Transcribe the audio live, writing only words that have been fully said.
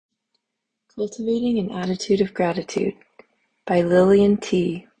Cultivating an Attitude of Gratitude by Lilian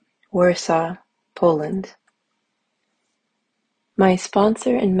T., Warsaw, Poland. My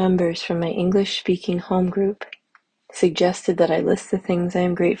sponsor and members from my English-speaking home group suggested that I list the things I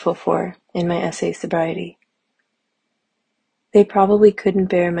am grateful for in my essay sobriety. They probably couldn't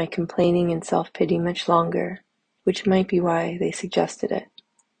bear my complaining and self-pity much longer, which might be why they suggested it.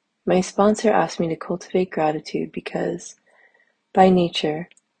 My sponsor asked me to cultivate gratitude because, by nature,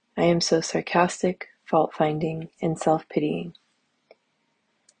 I am so sarcastic, fault-finding, and self-pitying.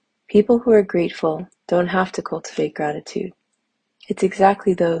 People who are grateful don't have to cultivate gratitude. It's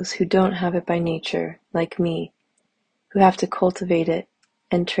exactly those who don't have it by nature, like me, who have to cultivate it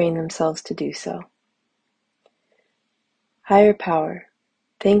and train themselves to do so. Higher Power,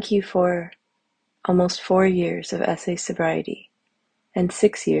 thank you for almost 4 years of essay sobriety and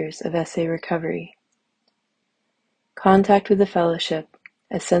 6 years of essay recovery. Contact with the fellowship,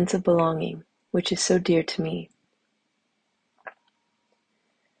 a sense of belonging, which is so dear to me.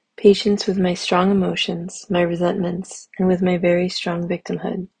 Patience with my strong emotions, my resentments, and with my very strong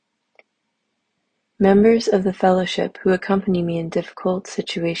victimhood. Members of the fellowship who accompany me in difficult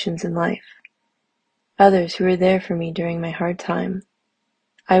situations in life. Others who were there for me during my hard time.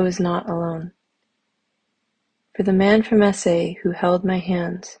 I was not alone. For the man from SA who held my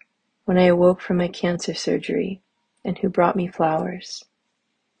hand when I awoke from my cancer surgery and who brought me flowers.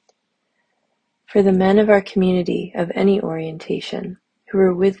 For the men of our community of any orientation who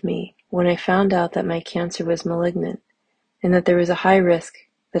were with me when I found out that my cancer was malignant and that there was a high risk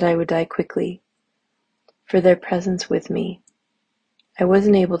that I would die quickly. For their presence with me. I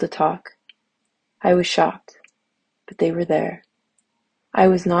wasn't able to talk. I was shocked, but they were there. I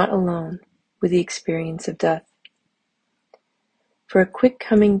was not alone with the experience of death. For a quick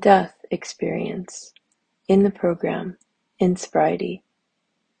coming death experience in the program, in sobriety,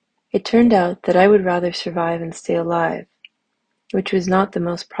 it turned out that I would rather survive and stay alive, which was not the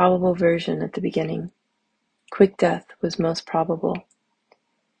most probable version at the beginning. Quick death was most probable.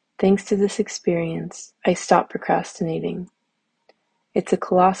 Thanks to this experience, I stopped procrastinating. It's a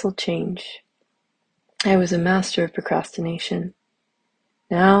colossal change. I was a master of procrastination.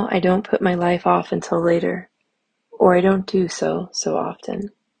 Now I don't put my life off until later, or I don't do so often.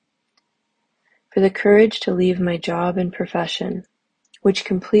 For the courage to leave my job and profession, which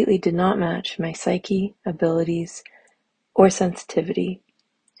completely did not match my psyche, abilities, or sensitivity,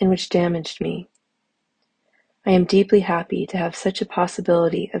 and which damaged me. I am deeply happy to have such a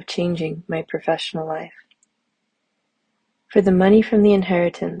possibility of changing my professional life. For the money from the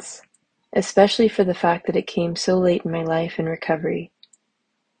inheritance, especially for the fact that it came so late in my life in recovery,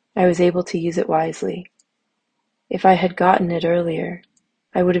 I was able to use it wisely. If I had gotten it earlier,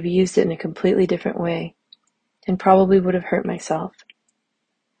 I would have used it in a completely different way and probably would have hurt myself.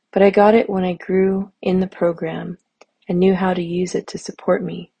 But I got it when I grew in the program and knew how to use it to support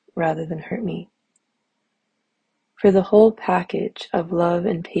me rather than hurt me. For the whole package of love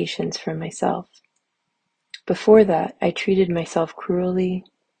and patience from myself. Before that, I treated myself cruelly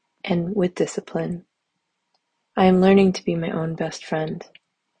and with discipline. I am learning to be my own best friend.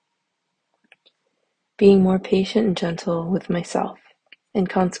 Being more patient and gentle with myself, and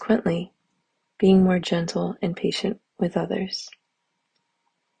consequently, being more gentle and patient with others.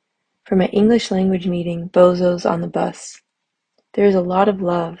 For my English language meeting, Bozos on the Bus, there is a lot of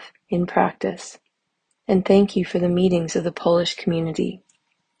love in practice, and thank you for the meetings of the Polish community,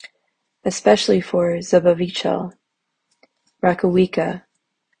 especially for Zabawiczel, Rakowicka,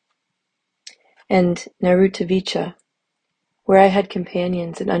 and Narutowicza, where I had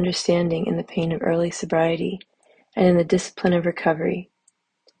companions in understanding in the pain of early sobriety and in the discipline of recovery.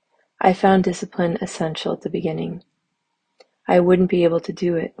 I found discipline essential at the beginning. I wouldn't be able to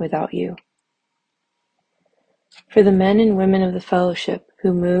do it without you. For the men and women of the fellowship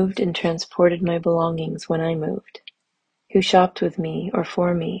who moved and transported my belongings when I moved, who shopped with me or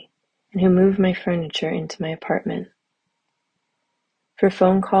for me, and who moved my furniture into my apartment. For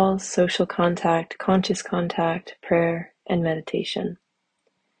phone calls, social contact, conscious contact, prayer, and meditation.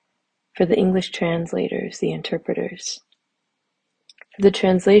 For the English translators, the interpreters. For the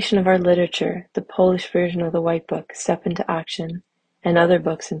translation of our literature, the Polish version of the White Book, Step into Action, and other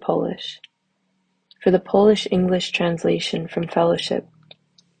books in Polish. For the Polish-English translation from Fellowship,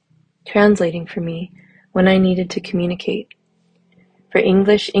 translating for me when I needed to communicate. For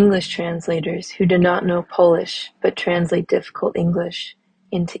English translators who do not know Polish but translate difficult English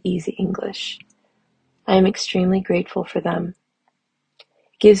into easy English. I am extremely grateful for them.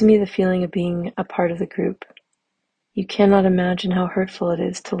 It gives me the feeling of being a part of the group. You cannot imagine how hurtful it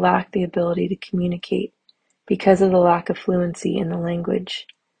is to lack the ability to communicate because of the lack of fluency in the language.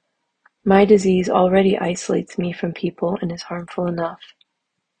 My disease already isolates me from people and is harmful enough.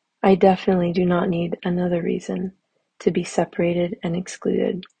 I definitely do not need another reason to be separated and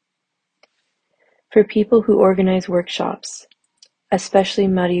excluded. For people who organize workshops, especially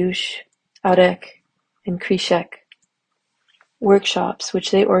Mariusz, Arek, and Krishek, workshops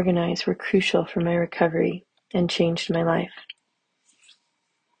which they organized were crucial for my recovery and changed my life.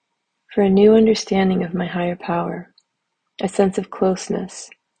 For a new understanding of my higher power, a sense of closeness,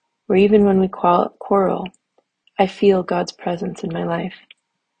 where even when we quarrel, I feel God's presence in my life.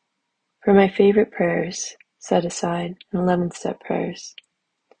 For my favorite prayers, set aside, and 11-step prayers.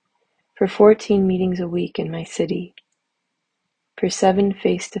 For 14 meetings a week in my city. For 7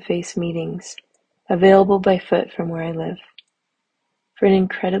 face-to-face meetings, available by foot from where I live. For an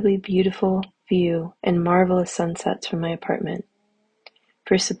incredibly beautiful view and marvelous sunsets from my apartment.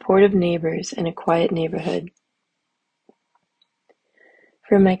 For supportive neighbors and a quiet neighborhood.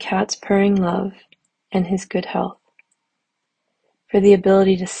 For my cat's purring love and his good health. For the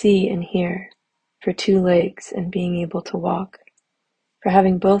ability to see and hear. For 2 legs and being able to walk. For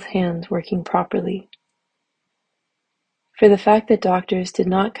having both hands working properly. For the fact that doctors did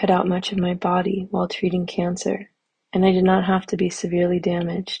not cut out much of my body while treating cancer, and I did not have to be severely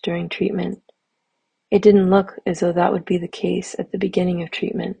damaged during treatment. It didn't look as though that would be the case at the beginning of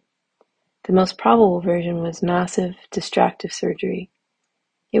treatment. The most probable version was massive, distractive surgery.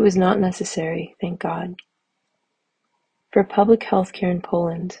 It was not necessary, thank God. For public health care in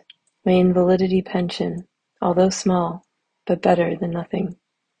Poland, my invalidity pension, although small, but better than nothing.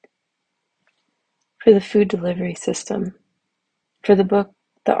 For the food delivery system. For the book,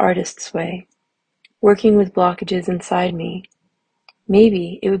 The Artist's Way. Working with blockages inside me.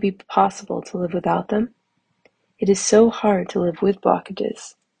 Maybe it would be possible to live without them. It is so hard to live with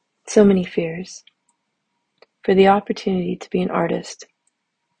blockages. So many fears. For the opportunity to be an artist.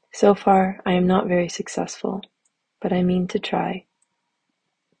 So far, I am not very successful, but I mean to try.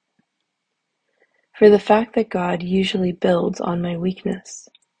 For the fact that God usually builds on my weakness,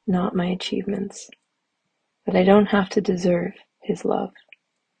 not my achievements. That I don't have to deserve His love.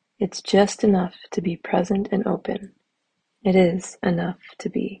 It's just enough to be present and open. It is enough to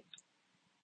be.